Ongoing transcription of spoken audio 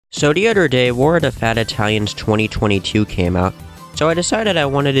So the other day, War of the Fat Italians 2022 came out, so I decided I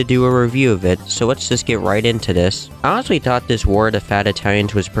wanted to do a review of it, so let's just get right into this. I honestly thought this War of the Fat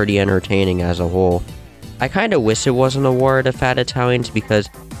Italians was pretty entertaining as a whole. I kinda wish it wasn't a War of the Fat Italians because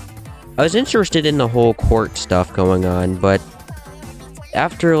I was interested in the whole court stuff going on, but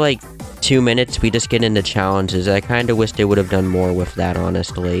after like 2 minutes we just get into challenges. I kinda wish they would have done more with that,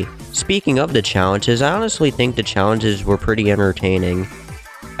 honestly. Speaking of the challenges, I honestly think the challenges were pretty entertaining.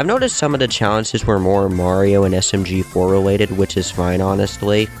 I've noticed some of the challenges were more Mario and SMG4 related, which is fine,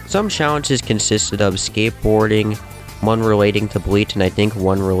 honestly. Some challenges consisted of skateboarding, one relating to Bleach, and I think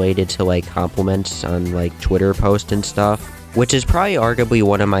one related to like compliments on like Twitter posts and stuff, which is probably arguably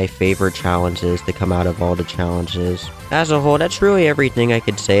one of my favorite challenges to come out of all the challenges. As a whole, that's really everything I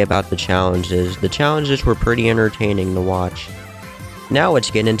could say about the challenges. The challenges were pretty entertaining to watch. Now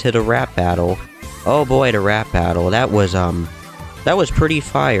let's get into the rap battle. Oh boy, the rap battle. That was pretty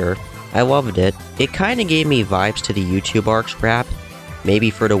fire. I loved it. It kinda gave me vibes to the YouTube Arcs rap. Maybe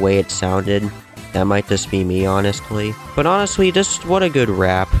for the way it sounded. That might just be me, honestly. But honestly, just what a good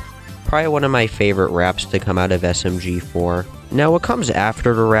rap. Probably one of my favorite raps to come out of SMG4. Now, what comes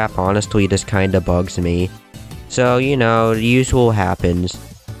after the rap honestly just kinda bugs me. So, you know, the usual happens.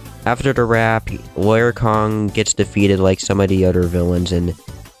 After the rap, Lawyer Kong gets defeated like some of the other villains, and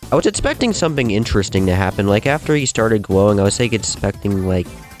I was expecting something interesting to happen. Like, after he started glowing, I was like expecting, like,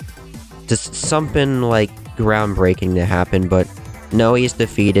 just something, like, groundbreaking to happen, but no, he's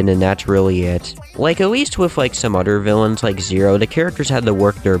defeated, and that's really it. Like, at least with, like, some other villains, like Zero, the characters had to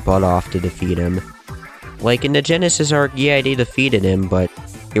work their butt off to defeat him. Like, in the Genesis arc, yeah, they defeated him, but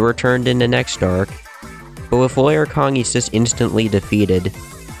he returned in the next arc. But with Lawyer Kong, he's just instantly defeated.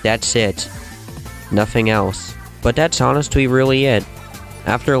 That's it. Nothing else. But that's honestly really it.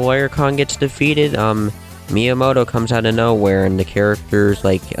 After Lawyer Kong gets defeated, Miyamoto comes out of nowhere, and the characters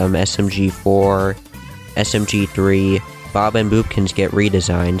like, SMG4, SMG3, Bob and Boopkins get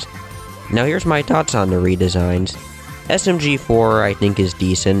redesigns. Now here's my thoughts on the redesigns. SMG4 I think is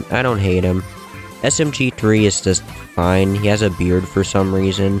decent, I don't hate him. SMG3 is just fine, he has a beard for some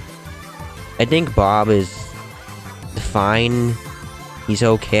reason. I think Bob is fine, he's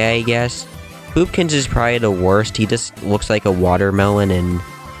okay I guess. Boopkins is probably the worst, he just looks like a watermelon and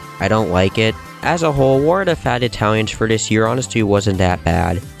I don't like it. As a whole, War of the Fat Italians for this year honestly wasn't that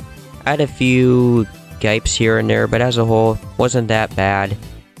bad. I had a few gripes here and there, but as a whole, wasn't that bad.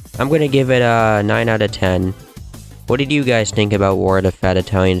 I'm gonna give it a 9 out of 10. What did you guys think about War of the Fat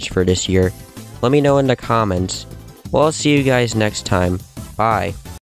Italians for this year? Let me know in the comments. Well, I'll see you guys next time. Bye.